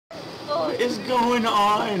What is going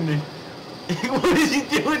on? What is he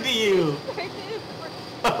doing to you?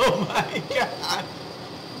 Oh my god.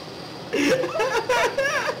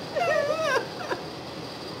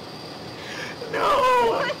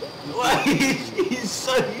 No! Why?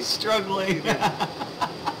 He's struggling.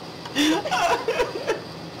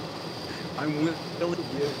 I'm willing to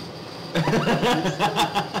give.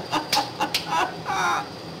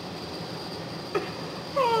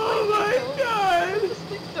 Oh my god!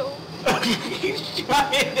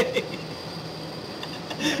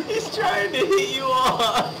 He's trying to hit you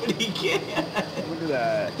off, but he can't. Look at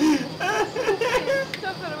that.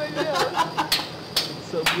 Stuff out of my mouth. It's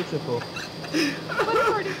so beautiful. But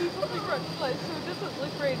party people think run flies, so it doesn't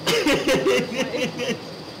look great.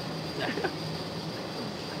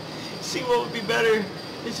 See, what would be better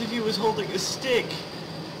is if he was holding a stick.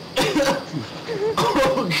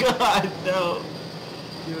 Oh god, no.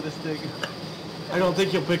 Give it a stick. I don't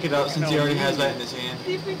think he'll pick it up since he already has that in his hand.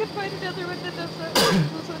 See if we can find another one that does that.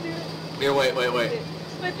 This one here. Here, wait.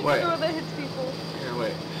 Sniper Wait. control that hits people. Here,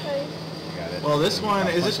 wait. Okay. Got it. Well, this one,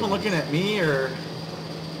 is this one looking at me, or...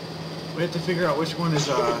 We have to figure out which one is,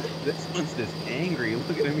 This one's just angry.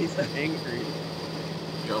 Look at him, he's so angry.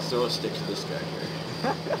 Here, I'll throw a stick to this guy here.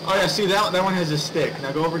 Oh yeah, see, that one has a stick.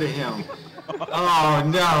 Now go over to him. Oh,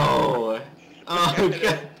 no! Oh,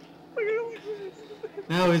 god.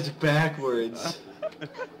 Now it's backwards. The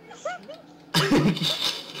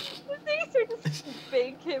things are just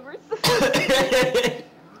fake him or something.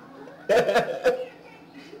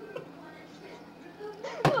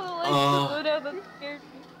 Oh, like the out that scared me.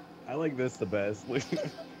 I like this the best. Look.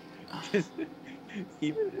 Just,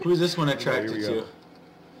 Who's this one attracted here we to? go.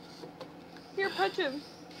 Here, punch him.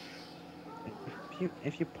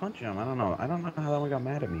 If you punch him, I don't know how that one got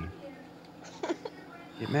mad at me.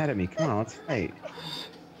 Get mad at me, come on, let's fight.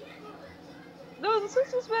 No, this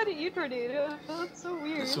one's just mad at you, Tornado. That's so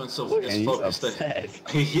weird. This one's so Look, and he's focused that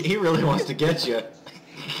upset. he really wants to get you.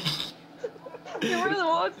 You really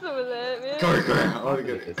want some of that, man. Come here, I want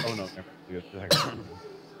to Look get at this. Oh no, never mind.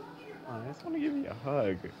 I just want to give you a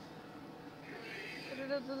hug.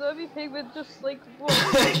 Does that be Pigment just like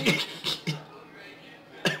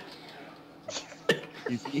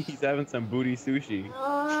He's having some booty sushi.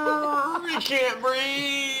 He can't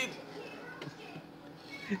breathe.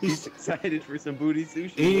 He's excited for some booty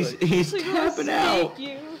sushi. He's like, tapping out.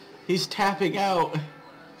 you. He's tapping out.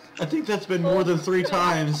 I think that's been more than 3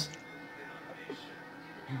 times.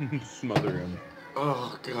 Smother him.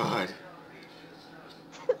 Oh god.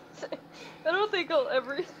 I don't think I'll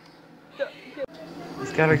ever.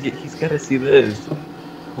 He's gotta see this.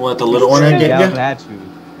 What, the little one I get Down you? at you.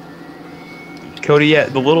 Cody, yeah,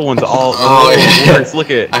 the little one's all yeah. worse. Look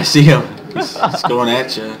at I see him. He's going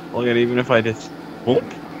at you. Look at even if I just whoop.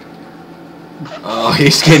 Oh,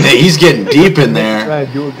 he's getting deep in there.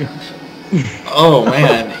 Right, do it. Oh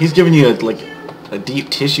man, he's giving you a deep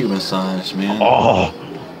tissue massage, man. Oh.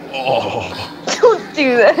 Don't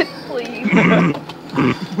do that, please.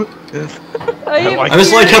 I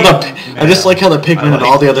just like how the pigment and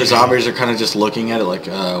all the other zombies are kind of just looking at it like,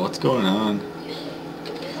 what's going on?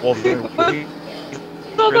 Well,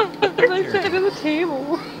 On the right side of the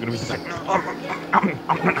table.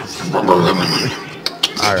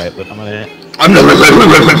 Alright, look, I'm gonna.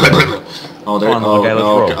 Oh, there. Come on, Oh, okay, let's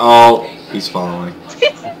no, roll. oh, he's following.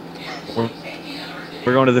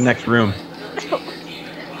 We're going to the next room.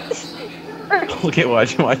 Okay,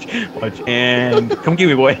 watch, and come get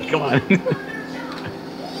me, boy. Come on.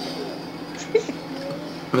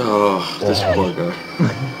 Oh, this poor guy.